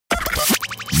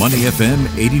Money FM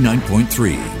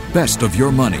 89.3. Best of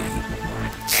your money.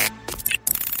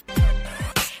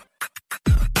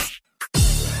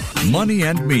 Money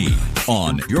and Me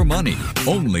on Your Money,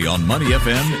 only on Money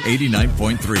FM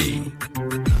 89.3.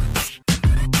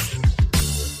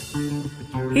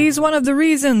 He's one of the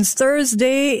reasons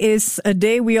Thursday is a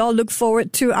day we all look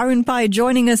forward to. Arun Pai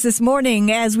joining us this morning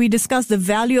as we discuss the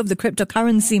value of the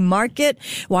cryptocurrency market,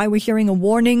 why we're hearing a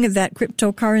warning that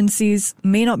cryptocurrencies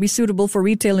may not be suitable for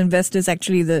retail investors.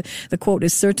 Actually, the quote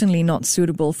is certainly not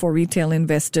suitable for retail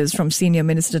investors from Senior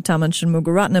Minister Tharman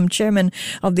Shanmugaratnam, Chairman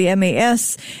of the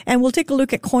MAS. And we'll take a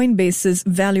look at Coinbase's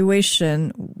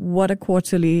valuation. What a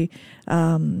quarterly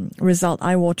result,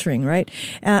 eye-watering, right?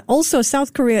 Also,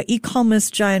 South Korea e-commerce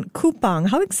giant Coupang.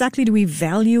 How exactly do we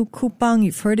value Coupang?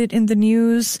 You've heard it in the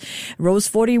news. Rose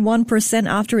 41%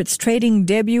 after its trading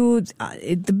debut.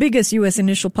 The biggest U.S.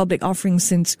 initial public offering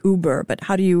since Uber. But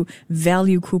how do you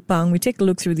value Coupang? We take a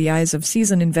look through the eyes of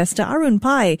seasoned investor Arun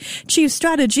Pai, Chief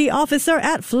Strategy Officer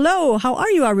at Flow. How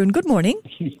are you, Arun? Good morning.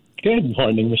 Good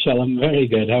morning, Michelle. I'm very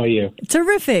good. How are you?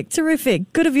 Terrific.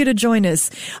 Good of you to join us.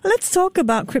 Let's talk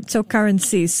about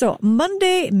cryptocurrency. So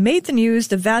Monday made the news,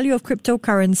 the value of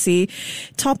cryptocurrency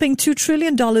topping $2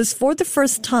 trillion for the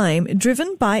first time,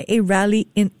 driven by a rally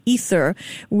in Ether,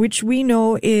 which we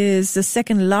know is the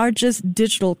second largest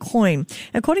digital coin.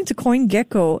 According to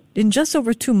CoinGecko, in just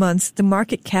over 2 months, the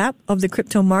market cap of the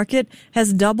crypto market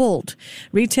has doubled.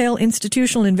 Retail,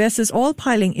 institutional investors all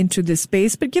piling into this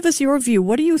space. But give us your view.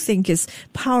 What do you think is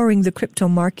powering the crypto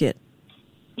market?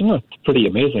 Oh, it's pretty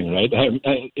amazing, right?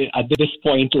 At this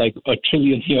point, like $1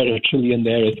 trillion here, $1 trillion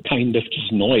there is kind of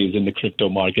just noise in the crypto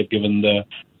market, given the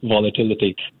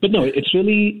volatility. But no, it's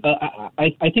really,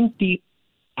 I think the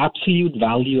absolute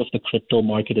value of the crypto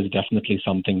market is definitely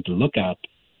something to look at.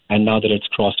 And now that it's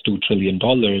crossed $2 trillion,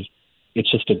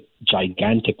 it's just a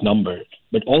gigantic number.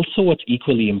 But also what's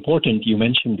equally important, you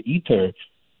mentioned Ether,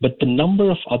 but the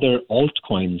number of other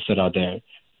altcoins that are there.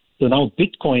 So now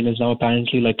Bitcoin is now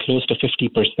apparently like close to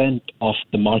 50% of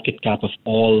the market cap of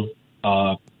all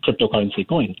cryptocurrency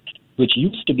coins, which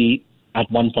used to be at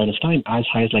one point of time as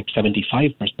high as like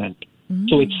 75%.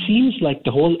 So it seems like the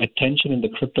whole attention in the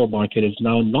crypto market is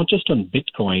now not just on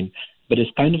Bitcoin, but is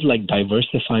kind of like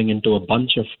diversifying into a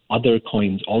bunch of other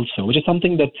coins also, which is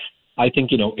something that I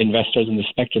think, investors in the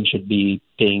spectrum should be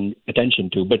paying attention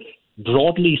to. But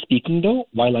broadly speaking, though,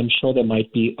 while I'm sure there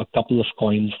might be a couple of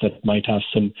coins that might have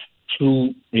some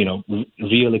true,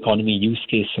 real economy use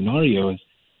case scenarios,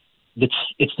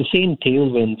 it's the same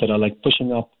tailwinds that are like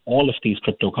pushing up all of these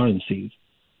cryptocurrencies.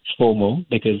 FOMO,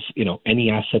 because, any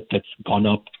asset that's gone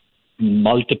up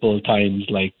multiple times,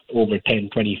 like over 10,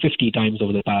 20, 50 times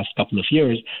over the past couple of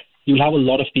years, you'll have a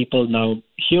lot of people now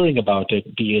hearing about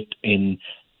it, be it in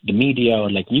the media or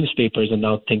like newspapers, and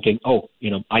now thinking,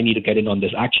 I need to get in on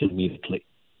this action immediately.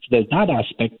 So there's that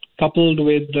aspect coupled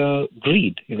with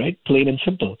greed, right? Plain and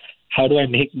simple. How do I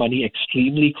make money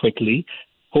extremely quickly?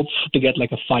 Hope to get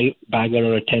like a 5-bagger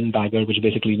or a 10-bagger, which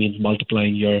basically means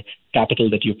multiplying your capital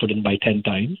that you put in by 10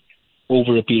 times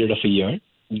over a period of a year,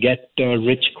 get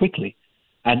rich quickly.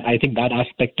 And I think that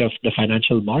aspect of the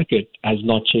financial market has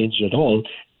not changed at all,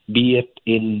 be it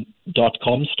in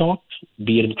 .com stocks,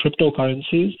 be it in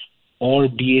cryptocurrencies, or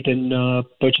be it in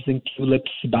purchasing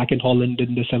tulips back in Holland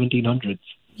in the 1700s.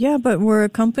 Yeah, but were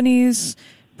companies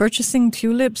purchasing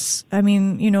tulips? I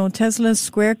mean, Tesla,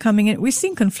 Square coming in. We've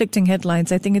seen conflicting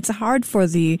headlines. I think it's hard for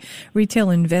the retail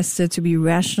investor to be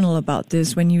rational about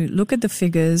this. When you look at the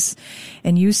figures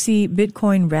and you see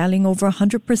Bitcoin rallying over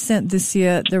 100% this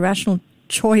year, the rational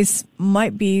choice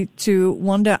might be to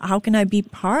wonder, how can I be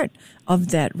part of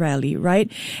that rally, right?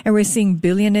 And we're seeing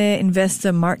billionaire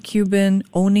investor Mark Cuban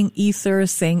owning Ether,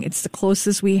 saying it's the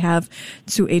closest we have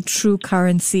to a true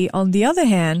currency. On the other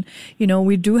hand,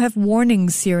 we do have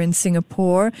warnings here in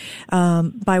Singapore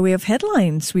by way of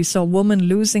headlines. We saw a woman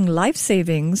losing life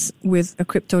savings with a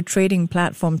crypto trading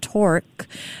platform, Torque.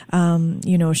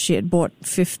 She had bought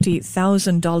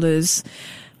 $50,000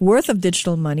 worth of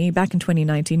digital money back in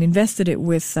 2019, invested it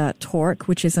with Torque,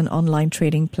 which is an online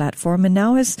trading platform, and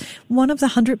now is one of the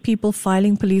 100 people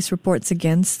filing police reports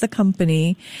against the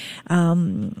company.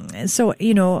 So,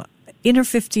 in her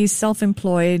 50s,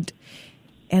 self-employed,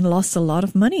 and lost a lot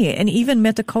of money. And even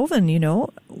Meta Kovan,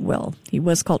 he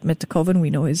was called Meta Kovan. We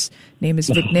know his name is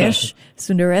Vignesh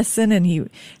Sundaresan, and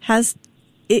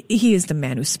he is the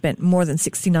man who spent more than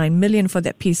 $69 million for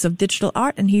that piece of digital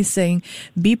art. And he's saying,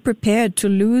 be prepared to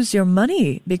lose your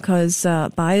money because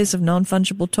buyers of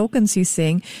non-fungible tokens, he's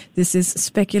saying, this is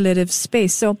speculative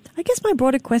space. So I guess my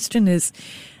broader question is,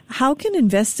 how can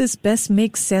investors best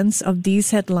make sense of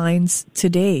these headlines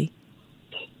today?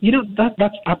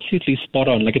 That's absolutely spot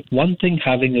on. Like, it's one thing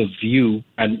having a view,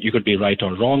 and you could be right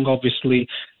or wrong, obviously.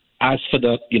 As for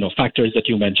the, factors that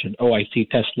you mentioned, I see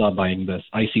Tesla buying this,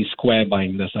 I see Square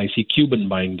buying this, I see Cuban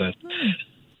buying this.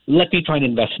 Let me try and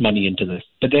invest money into this.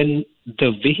 But then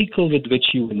the vehicle with which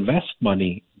you invest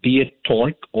money, be it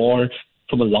Torque or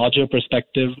from a larger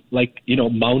perspective, like,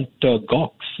 Mount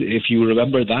Gox, if you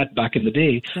remember that back in the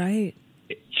day. Right.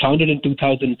 Founded in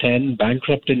 2010,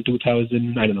 bankrupt in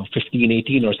 15,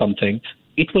 18 or something.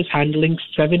 It was handling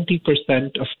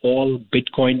 70% of all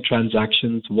Bitcoin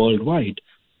transactions worldwide.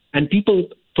 And people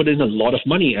put in a lot of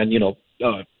money, and,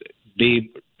 they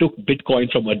took Bitcoin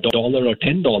from $1 or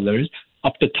 $10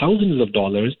 up to thousands of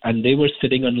dollars, and they were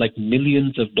sitting on like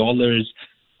millions of dollars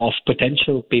of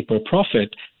potential paper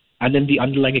profit. And then the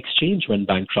underlying exchange went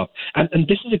bankrupt. And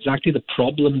this is exactly the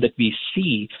problem that we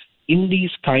see in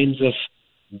these kinds of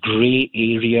gray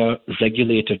area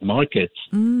regulated markets,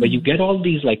 where you get all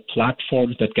these like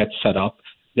platforms that get set up.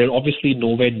 They're obviously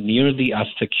nowhere nearly as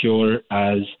secure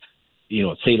as,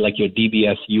 say like your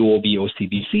DBS, UOB,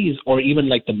 OCBCs, or even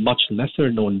like the much lesser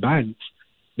known banks,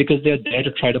 because they're there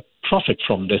to try to profit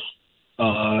from this,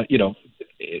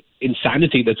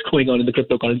 insanity that's going on in the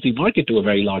cryptocurrency market to a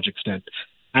very large extent.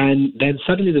 And then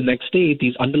suddenly the next day,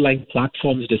 these underlying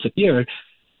platforms disappear,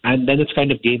 and then it's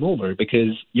kind of game over,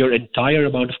 because your entire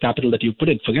amount of capital that you put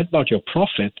in, forget about your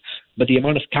profit, but the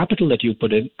amount of capital that you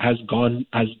put in has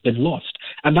been lost.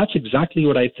 And that's exactly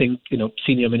what I think,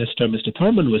 Senior Minister Mr.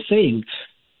 Thurman was saying,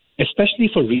 especially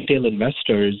for retail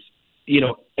investors.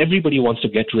 Everybody wants to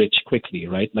get rich quickly,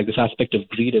 right? Like, this aspect of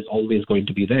greed is always going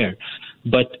to be there.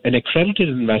 But an accredited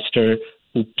investor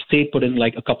who, say, put in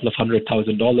like a couple of $100,000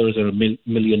 or $1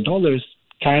 million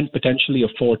can potentially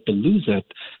afford to lose it.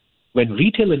 When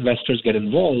retail investors get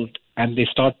involved and they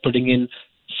start putting in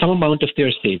some amount of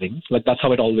their savings, like that's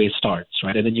how it always starts,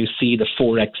 right? And then you see the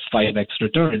 4x, 5x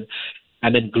return,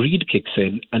 and then greed kicks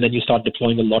in, and then you start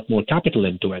deploying a lot more capital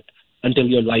into it until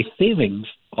your life savings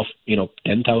of,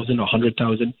 $10,000 or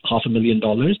 $100,000,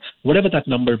 $500,000, whatever that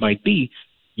number might be,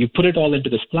 you put it all into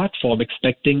this platform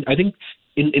expecting, I think,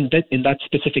 in that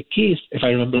specific case, if I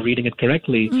remember reading it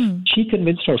correctly, she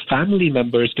convinced her family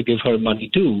members to give her money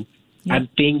too, and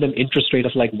paying them interest rate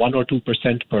of like 1 or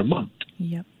 2% per month.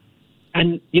 Yep.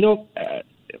 And,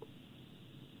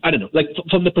 I don't know, like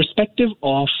from the perspective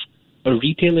of a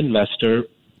retail investor,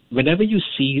 whenever you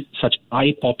see such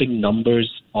eye-popping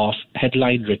numbers of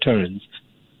headline returns,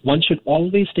 one should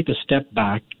always take a step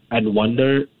back and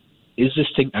wonder, is this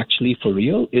thing actually for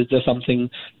real? Is there something,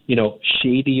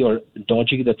 shady or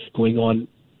dodgy that's going on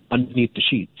underneath the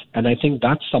sheets? And I think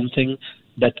that's something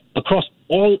that across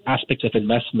all aspects of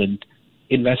investment,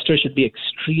 investors should be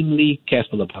extremely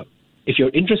careful about. If your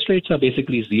interest rates are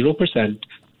basically 0%,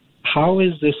 how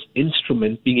is this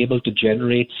instrument being able to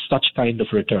generate such kind of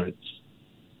returns?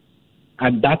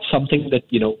 And that's something that,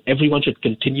 everyone should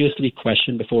continuously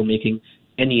question before making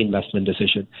any investment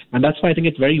decision. And that's why I think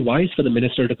it's very wise for the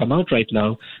minister to come out right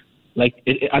now.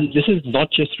 And this is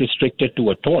not just restricted to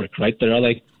a Torque, right? There are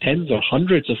like tens or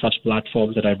hundreds of such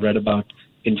platforms that I've read about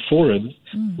in forums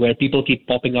where people keep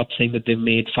popping up saying that they've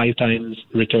made 5 times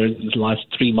returns in the last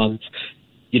 3 months.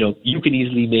 You can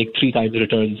easily make 3 times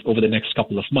returns over the next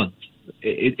couple of months.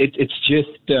 It's just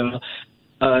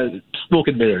smoke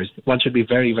and mirrors. One should be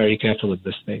very, very careful with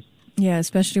this thing. Yeah,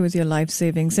 especially with your life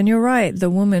savings. And you're right. The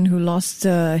woman who lost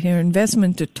her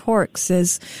investment to Torque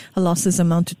says her losses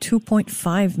amount to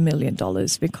 $2.5 million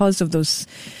because of those,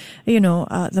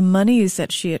 the monies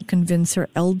that she had convinced her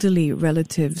elderly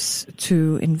relatives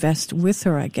to invest with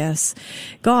her, I guess.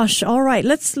 Gosh, all right.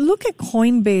 Let's look at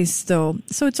Coinbase, though.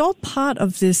 So it's all part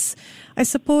of this, I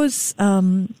suppose,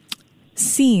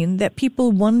 scene that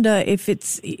people wonder if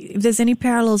there's any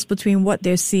parallels between what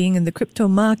they're seeing in the crypto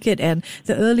market and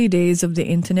the early days of the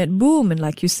internet boom. And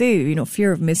like you say,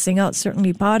 fear of missing out,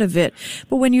 certainly part of it.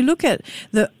 But when you look at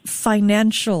the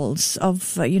financials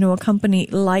of, a company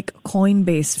like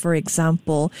Coinbase, for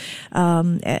example,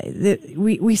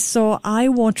 we saw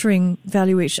eye-watering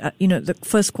valuation, the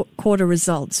first quarter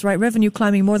results, right? Revenue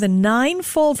climbing more than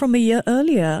 9-fold from a year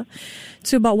earlier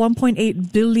to about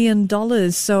 $1.8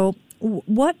 billion. So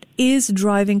what is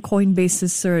driving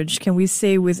Coinbase's surge? Can we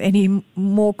say with any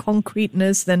more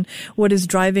concreteness than what is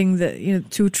driving the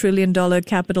 $2 trillion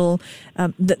capital,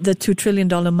 the $2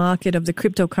 trillion market of the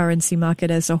cryptocurrency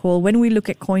market as a whole? When we look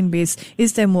at Coinbase,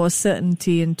 is there more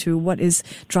certainty into what is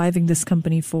driving this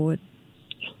company forward?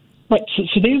 Right.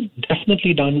 So they've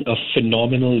definitely done a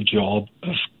phenomenal job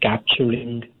of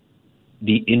capturing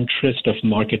the interest of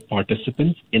market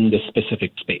participants in this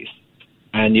specific space.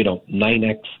 And,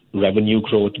 9x revenue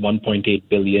growth, $1.8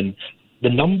 billion. the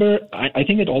number, I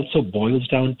think it also boils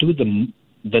down to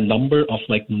the number of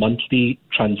like monthly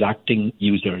transacting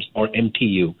users, or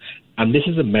MTU. And this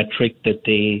is a metric that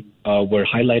they were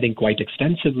highlighting quite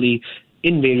extensively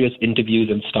in various interviews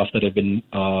and stuff that have been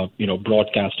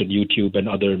broadcast on YouTube and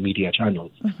other media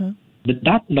channels. Mm-hmm.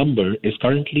 That number is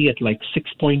currently at like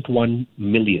 6.1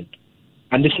 million.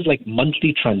 And this is like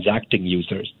monthly transacting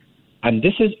users. And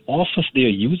this is off of their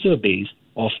user base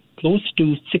of close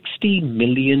to 60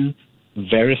 million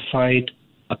verified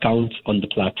accounts on the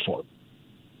platform.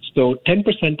 So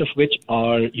 10% of which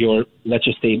are your, let's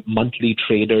just say, monthly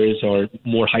traders or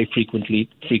more high frequency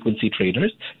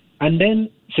traders. And then,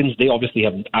 since they obviously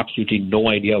have absolutely no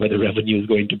idea where the revenue is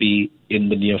going to be in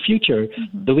the near future,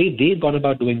 the way they've gone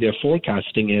about doing their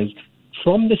forecasting is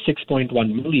from the 6.1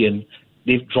 million,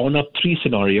 they've drawn up 3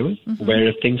 scenarios where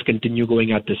if things continue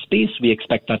going at this pace, we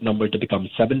expect that number to become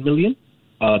 7 million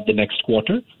the next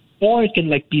quarter. Or it can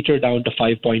like peter down to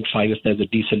 5.5 if there's a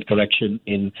decent correction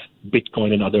in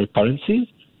Bitcoin and other currencies.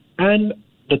 And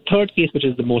the third case, which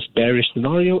is the most bearish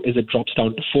scenario, is it drops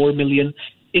down to 4 million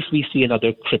if we see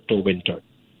another crypto winter.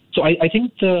 So I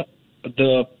think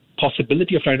the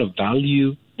possibility of trying to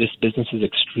value this business is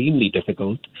extremely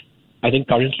difficult. I think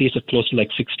currently it's at close to like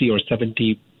 60 or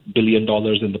 70 billion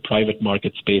dollars in the private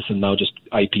market space and now just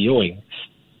IPOing.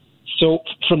 So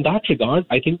from that regard,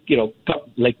 I think,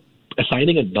 like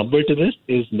assigning a number to this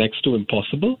is next to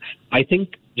impossible. I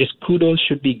think just kudos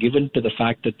should be given to the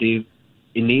fact that they've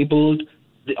enabled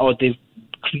or they've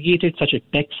created such a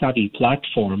tech-savvy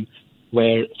platform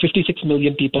where 56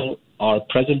 million people are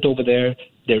present over there.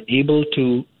 They're able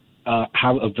to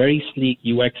have a very sleek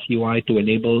UX, UI to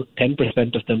enable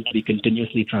 10% of them to be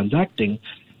continuously transacting.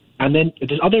 And then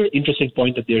this other interesting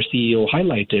point that their CEO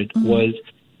highlighted was,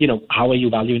 how are you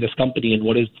valuing this company and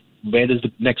where is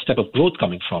the next step of growth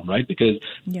coming from, right? Because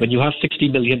when you have 60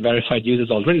 million verified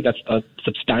users already, that's a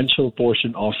substantial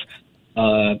portion of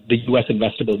the US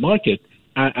investable market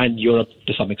and Europe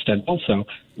to some extent also.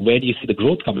 Where do you see the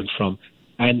growth coming from?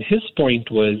 And his point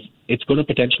was it's going to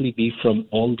potentially be from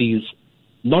all these,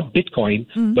 not Bitcoin,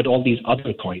 but all these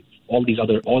other coins, all these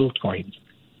other altcoins,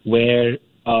 where,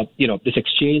 this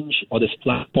exchange or this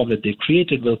platform that they've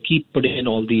created will keep putting in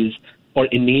all these or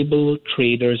enable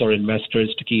traders or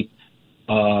investors to keep,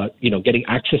 getting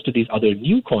access to these other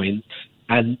new coins.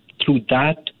 And through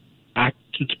that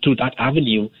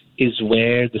avenue is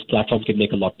where this platform can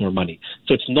make a lot more money.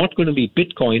 So it's not going to be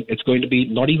Bitcoin. It's going to be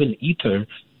not even Ether,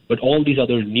 but all these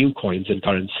other new coins and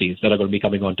currencies that are going to be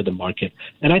coming onto the market.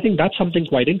 And I think that's something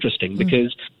quite interesting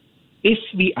because if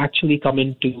we actually come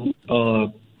into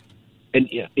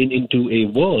a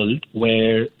world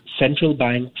where central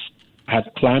banks have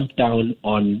clamped down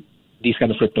on these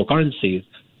kind of cryptocurrencies,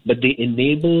 but they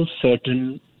enable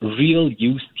certain real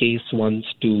use case ones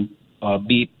to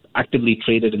be actively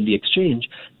traded in the exchange,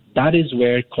 that is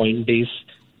where Coinbase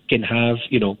can have,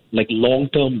 like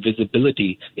long-term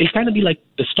visibility. It'll kind of be like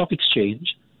the stock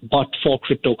exchange, but for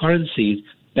cryptocurrencies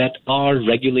that are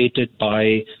regulated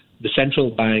by the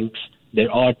central banks. There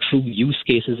are true use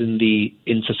cases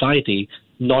in society,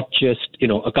 not just,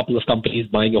 a couple of companies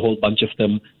buying a whole bunch of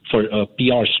them for a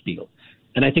PR spiel.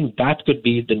 And I think that could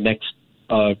be the next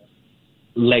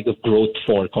leg of growth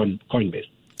for Coinbase.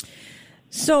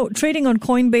 So trading on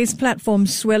Coinbase platform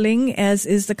swelling, as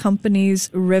is the company's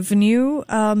revenue.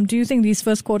 Do you think these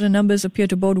first quarter numbers appear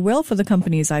to bode well for the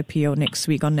company's IPO next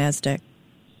week on NASDAQ?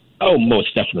 Oh,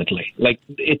 most definitely. Like,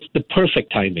 it's the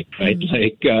perfect timing, right?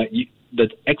 The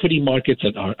equity markets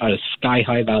are at a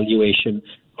sky-high valuation.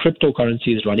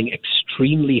 Cryptocurrency is running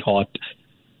extremely hot.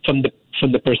 From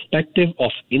the perspective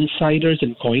of insiders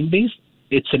in Coinbase,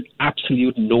 it's an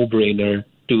absolute no-brainer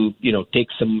to, take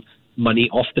some money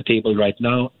off the table right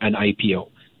now and IPO.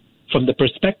 From the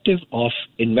perspective of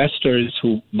investors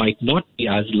who might not be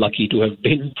as lucky to have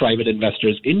been private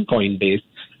investors in Coinbase,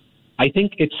 I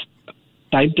think it's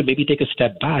time to maybe take a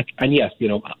step back. And yes,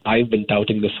 I've been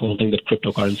touting this whole thing that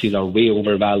cryptocurrencies are way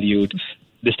overvalued.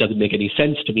 This doesn't make any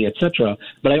sense to me, etc.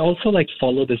 But I also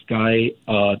follow this guy,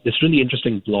 this really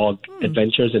interesting blog,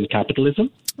 Adventures in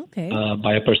Capitalism,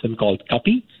 by a person called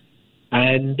Cuppy.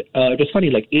 And it was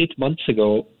funny, 8 months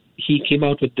ago, he came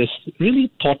out with this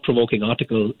really thought-provoking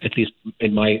article, at least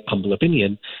in my humble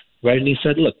opinion, wherein he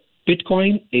said, look,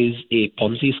 Bitcoin is a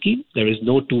Ponzi scheme. There is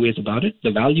no two ways about it.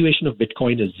 The valuation of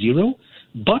Bitcoin is zero,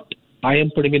 but I am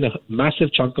putting in a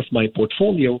massive chunk of my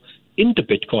portfolio into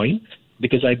Bitcoin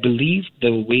because I believe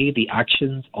the way the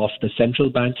actions of the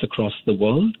central banks across the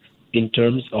world in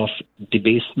terms of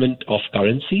debasement of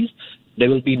currencies, there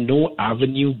will be no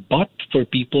avenue but for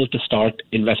people to start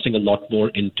investing a lot more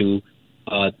into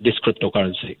this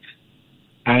cryptocurrency.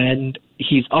 And,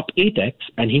 he's up 8x,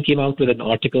 and he came out with an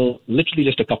article literally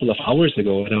just a couple of hours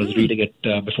ago, and I was reading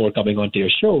it before coming onto your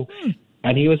show.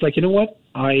 And he was like, you know what?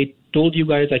 I told you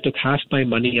guys I took half my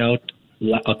money out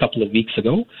a couple of weeks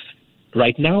ago.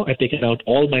 Right now, I've taken out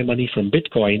all my money from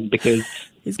Bitcoin because...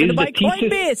 He's going to buy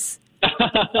Coinbase!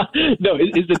 No,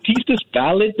 is the thesis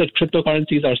valid that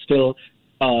cryptocurrencies are still,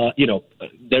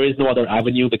 there is no other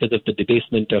avenue because of the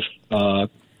debasement of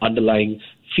underlying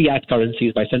fiat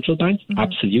currencies by central banks? Mm-hmm.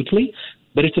 Absolutely.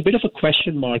 But it's a bit of a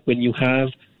question mark when you have,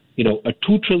 a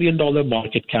 $2 trillion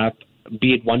market cap,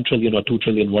 be it 1 trillion or 2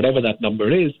 trillion, whatever that number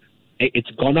is.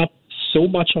 It's gone up so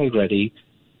much already.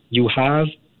 You have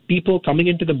people coming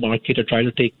into the market to try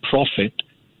to take profit,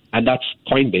 and that's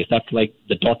Coinbase. That's like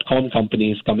the .com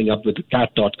companies coming up with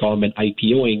cat.com and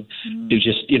IPOing to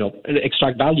just,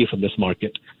 extract value from this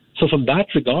market. So from that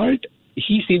regard,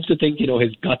 he seems to think,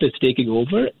 his gut is taking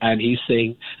over, and he's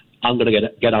saying, I'm going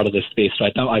to get out of this space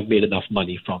right now. I've made enough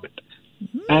money from it.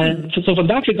 And so from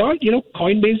that regard,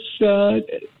 Coinbase,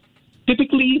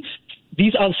 typically,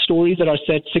 these are stories that are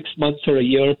said 6 months or a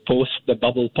year post the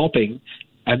bubble popping,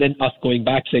 and then us going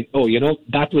back saying,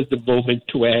 that was the moment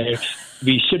where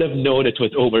we should have known it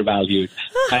was overvalued.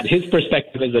 And his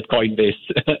perspective is that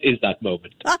Coinbase is that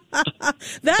moment.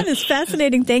 That is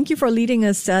fascinating. Thank you for leading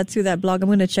us to that blog. I'm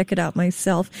going to check it out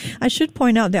myself. I should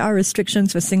point out there are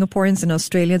restrictions for Singaporeans and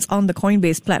Australians on the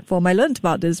Coinbase platform. I learned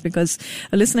about this because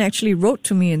a listener actually wrote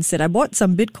to me and said, I bought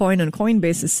some Bitcoin on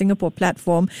Coinbase's Singapore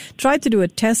platform, tried to do a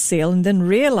test sale, and then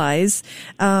realized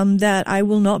that I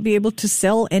will not be able to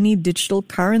sell any digital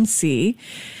currency.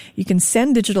 You can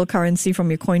send digital currency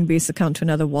from your Coinbase account to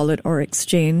another wallet or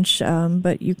exchange,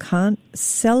 but you can't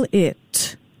sell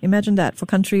it. Imagine that for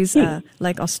countries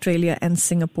like Australia and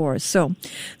Singapore. So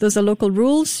those are local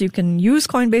rules. You can use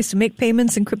Coinbase to make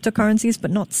payments in cryptocurrencies, but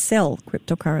not sell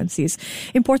cryptocurrencies.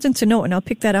 Important to note, and I'll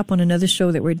pick that up on another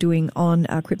show that we're doing on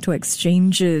crypto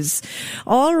exchanges.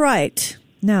 All right.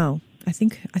 Now, I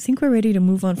think we're ready to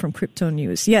move on from crypto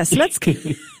news. Yes, let's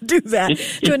do that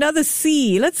to another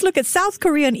C. Let's look at South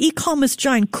Korean e-commerce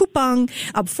giant Coupang,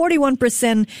 up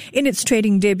 41% in its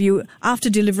trading debut after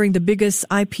delivering the biggest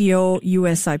U.S.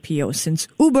 IPO since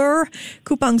Uber.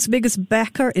 Coupang's biggest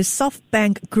backer is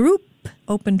SoftBank Group.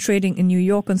 Open trading in New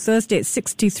York on Thursday at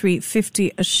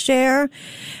 $63.50 a share.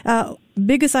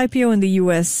 Biggest IPO in the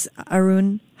U.S.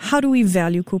 Arun, how do we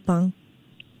value Coupang?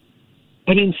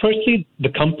 I mean, firstly, the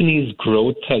company's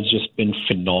growth has just been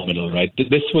phenomenal, right?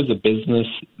 This was a business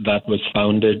that was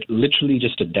founded literally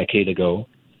just a decade ago,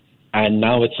 and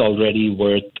now it's already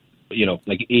worth,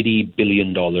 like $80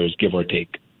 billion, give or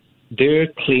take. Their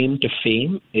claim to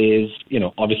fame is,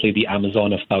 obviously the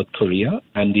Amazon of South Korea,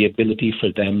 and the ability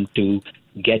for them to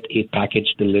get a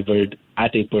package delivered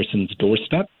at a person's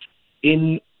doorstep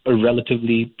in a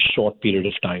relatively short period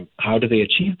of time. How do they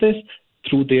achieve this?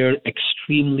 Through their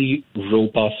extremely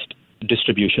robust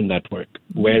distribution network,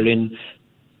 wherein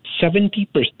 70%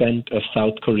 of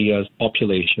South Korea's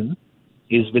population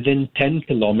is within 10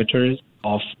 kilometers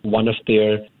of one of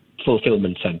their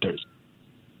fulfillment centers,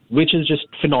 which is just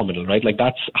phenomenal, right? Like,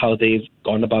 that's how they've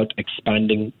gone about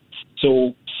expanding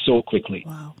so quickly.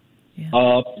 Wow.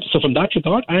 Yeah. So from that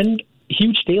regard, and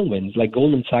huge tailwinds, like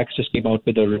Goldman Sachs just came out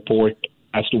with a report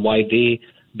as to why they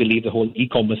believe the whole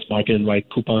e-commerce market and why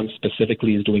Coupang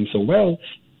specifically is doing so well.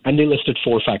 And they listed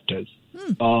 4 factors.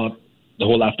 The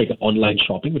whole aspect of online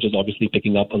shopping, which is obviously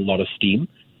picking up a lot of steam.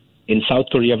 In South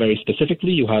Korea, very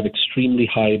specifically, you have extremely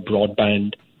high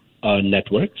broadband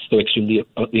networks, so extremely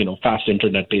fast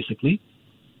internet, basically.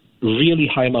 Really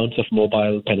high amounts of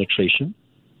mobile penetration.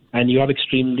 And you have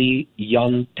extremely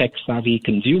young, tech-savvy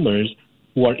consumers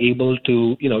who are able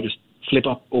to, just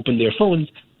open their phones,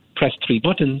 press 3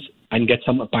 buttons, and get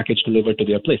a package delivered to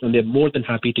their place. And they're more than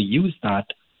happy to use that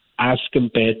as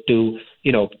compared to,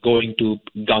 going to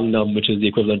Gangnam, which is the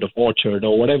equivalent of Orchard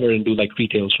or whatever, and do like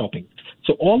retail shopping.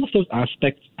 So all of those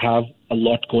aspects have a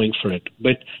lot going for it.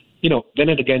 But, then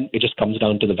again, it just comes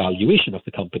down to the valuation of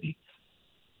the company.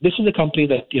 This is a company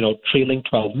that, trailing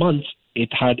 12 months, it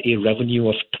had a revenue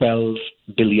of $12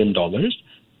 billion.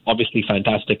 Obviously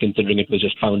fantastic considering it was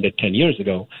just founded 10 years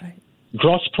ago. Right.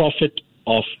 Gross profit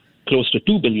of close to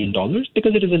 $2 billion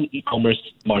because it is an e-commerce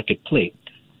market play.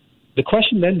 The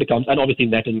question then becomes, and obviously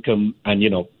net income and,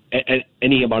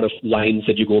 any amount of lines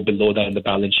that you go below that in the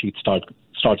balance sheet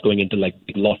starts going into like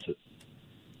big losses.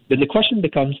 Then the question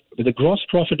becomes, with a gross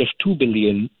profit of $2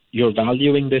 billion, you're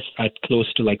valuing this at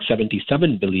close to like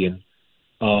 $77 billion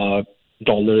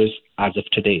as of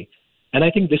today. And I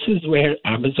think this is where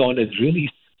Amazon has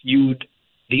really skewed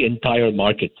the entire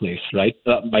marketplace, right?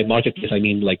 By marketplace, I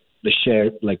mean like the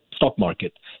share, like stock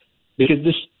market. Because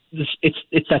this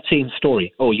it's that same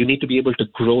story. Oh, you need to be able to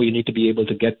grow. You need to be able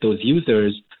to get those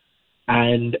users,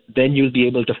 and then you'll be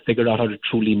able to figure out how to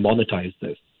truly monetize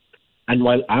this. And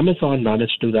while Amazon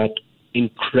managed to do that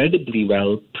incredibly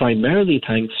well, primarily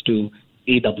thanks to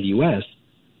AWS,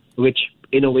 which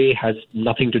in a way has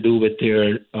nothing to do with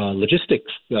their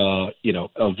logistics,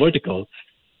 vertical.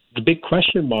 The big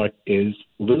question mark is,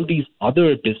 will these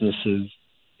other businesses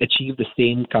achieve the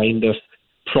same kind of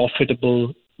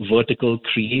profitable vertical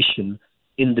creation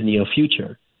in the near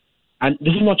future? And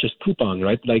this is not just Coupang,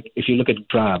 right? Like if you look at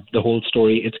Grab, the whole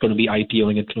story, it's going to be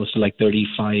IPOing at close to like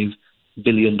 $35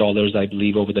 billion, I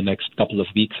believe, over the next couple of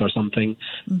weeks or something.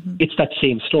 Mm-hmm. It's that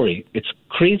same story. It's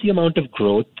crazy amount of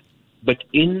growth, but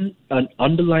in an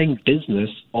underlying business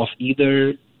of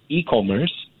either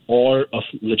e-commerce or of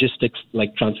logistics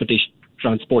like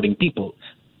transporting people,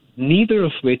 neither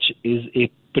of which is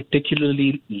a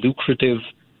particularly lucrative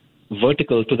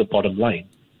vertical to the bottom line.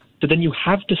 So then you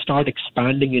have to start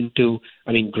expanding into,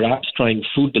 Grab's trying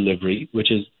food delivery, which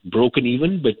is broken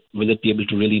even, but will it be able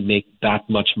to really make that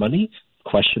much money?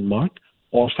 Question mark.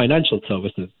 Or financial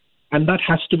services. And that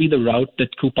has to be the route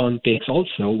that Coupang takes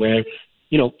also, where,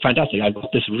 fantastic, I've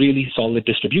got this really solid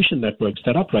distribution network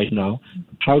set up right now.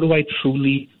 How do I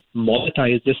truly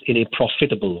monetize this in a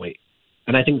profitable way?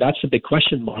 And I think that's the big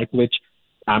question mark, which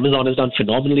Amazon has done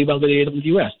phenomenally well with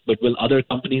AWS, but will other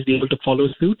companies be able to follow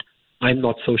suit? I'm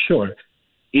not so sure.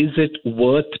 Is it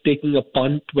worth taking a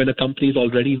punt when a company is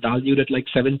already valued at like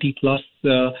 $70+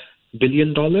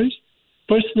 billion?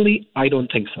 Personally, I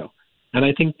don't think so. And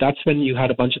I think that's when you had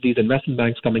a bunch of these investment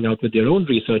banks coming out with their own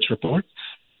research reports,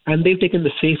 and they've taken the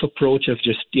safe approach of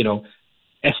just,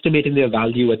 estimating their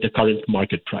value at the current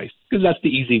market price, because that's the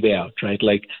easy way out, right?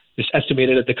 Like just estimate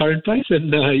it at the current price,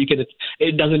 and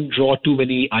it doesn't draw too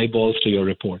many eyeballs to your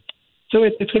report. So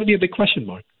it's going to be a big question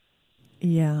mark.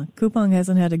 Yeah, Coupang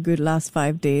hasn't had a good last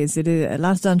 5 days. It is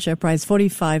last done share price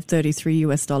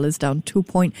 $45.33, down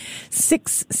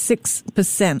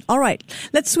 2.66%. All right,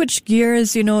 let's switch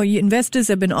gears. Investors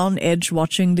have been on edge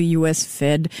watching the U.S.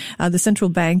 Fed. The central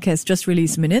bank has just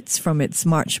released minutes from its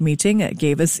March meeting. It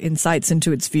gave us insights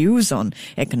into its views on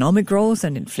economic growth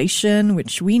and inflation,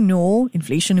 which we know,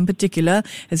 inflation in particular,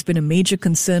 has been a major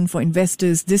concern for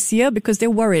investors this year because they're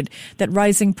worried that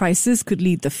rising prices could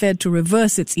lead the Fed to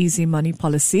reverse its easy money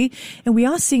policy, and we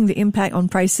are seeing the impact on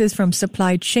prices from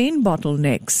supply chain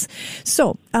bottlenecks.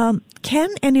 So, can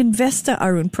an investor,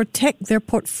 Arun, protect their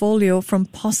portfolio from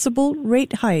possible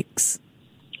rate hikes?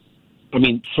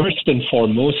 First and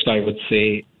foremost, I would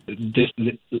say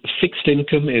fixed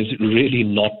income is really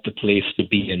not the place to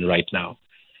be in right now,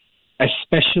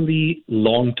 especially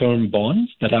long-term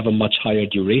bonds that have a much higher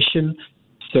duration.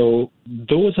 So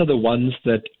those are the ones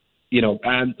that,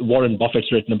 and Warren Buffett's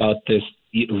written about this,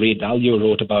 Ray Dalio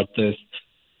wrote about this.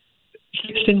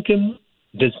 Fixed income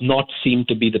does not seem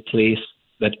to be the place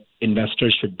that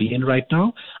investors should be in right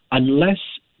now, unless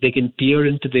they can peer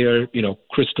into their,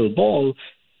 crystal ball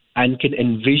and can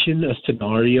envision a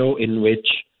scenario in which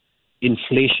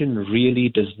inflation really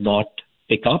does not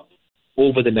pick up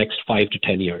over the next 5 to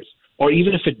 10 years. Or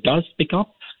even if it does pick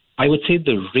up, I would say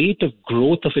the rate of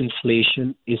growth of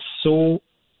inflation is so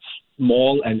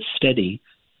small and steady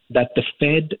that the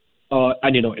Fed,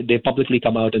 they publicly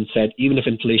come out and said, even if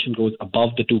inflation goes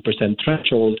above the 2%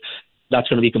 threshold, that's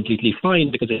going to be completely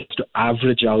fine because it's to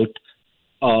average out,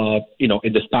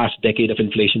 in this past decade of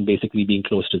inflation basically being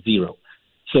close to zero.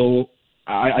 So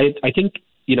I think,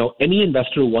 any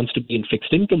investor who wants to be in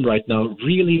fixed income right now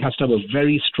really has to have a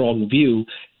very strong view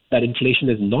that inflation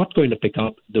is not going to pick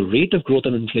up. The rate of growth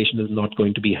of inflation is not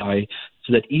going to be high,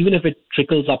 so that even if it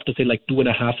trickles up to say like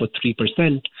 2.5% or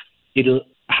 3%, it'll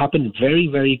happen very,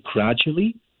 very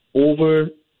gradually over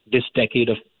this decade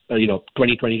of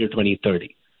 2020 to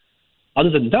 2030. Other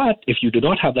than that, if you do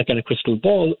not have that kind of crystal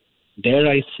ball, dare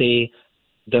I say,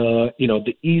 the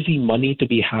easy money to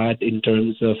be had in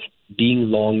terms of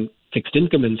being long fixed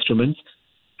income instruments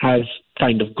has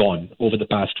kind of gone over the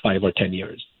past 5 or 10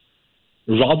 years.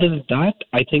 Rather than that,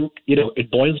 I think it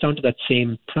boils down to that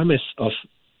same premise of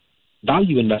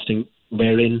value investing,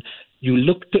 wherein you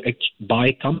look to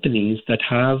buy companies that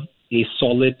have a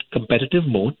solid competitive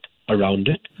moat around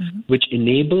it, which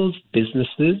enables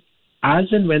businesses, as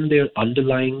and when their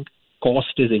underlying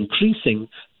cost is increasing,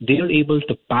 they are able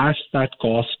to pass that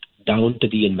cost down to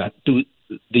the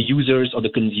users or the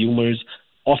consumers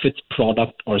of its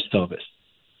product or service.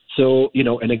 So,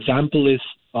 an example is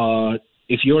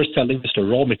if you're selling just a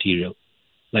raw material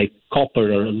like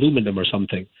copper or aluminum or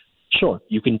something, sure,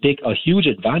 you can take a huge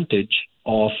advantage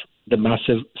of the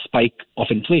massive spike of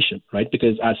inflation, right?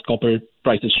 Because as copper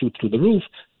prices shoot through the roof,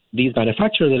 these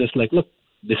manufacturers are just like, look,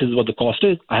 this is what the cost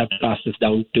is. I have to pass this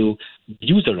down to the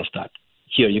user of that.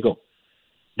 Here you go.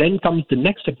 Then comes the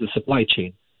next step of the supply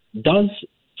chain. Does,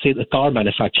 say, the car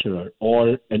manufacturer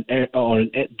or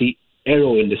the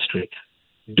aero industry,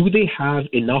 do they have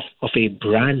enough of a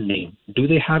brand name? Do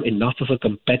they have enough of a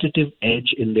competitive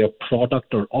edge in their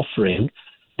product or offering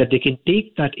that they can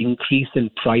take that increase in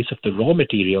price of the raw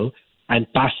material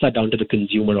and pass that down to the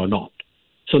consumer or not?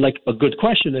 So, like, a good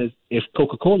question is, if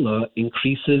Coca-Cola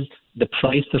increases the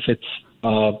price of its,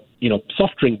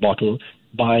 soft drink bottle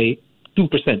by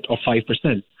 2% or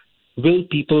 5%, will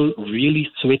people really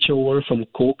switch over from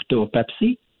Coke to a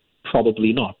Pepsi?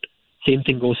 Probably not. Same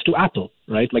thing goes to Apple,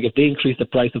 right? Like, if they increase the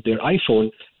price of their iPhone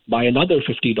by another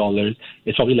 $50,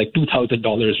 it's probably like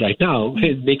 $2,000 right now.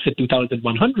 It makes it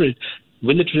 $2,100.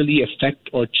 Will it really affect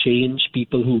or change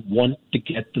people who want to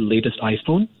get the latest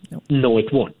iPhone? No,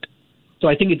 it won't. So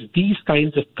I think it's these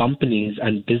kinds of companies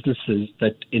and businesses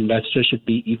that investors should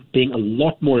be paying a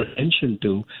lot more attention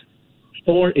to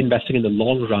for investing in the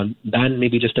long run than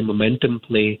maybe just a momentum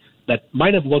play that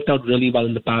might have worked out really well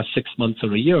in the past 6 months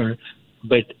or a year.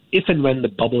 But if and when the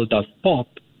bubble does pop,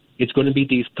 it's going to be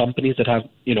these companies that have,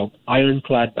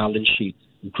 ironclad balance sheets,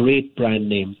 great brand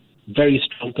names, very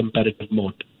strong competitive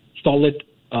moat, solid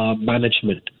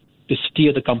management to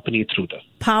steer the company through this.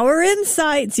 Power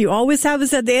insights. You always have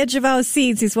us at the edge of our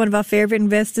seats. He's one of our favorite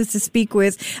investors to speak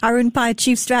with. Arun Pai,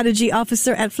 Chief Strategy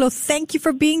Officer at Flow. Thank you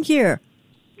for being here.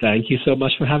 Thank you so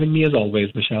much for having me as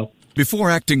always, Michelle.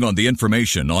 Before acting on the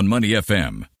information on Money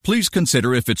FM, please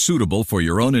consider if it's suitable for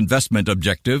your own investment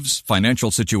objectives,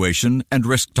 financial situation, and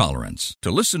risk tolerance.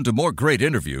 To listen to more great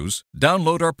interviews,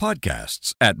 download our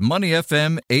podcasts at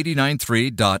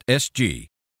moneyfm893.sg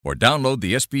or download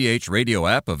the SPH radio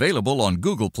app available on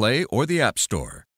Google Play or the App Store.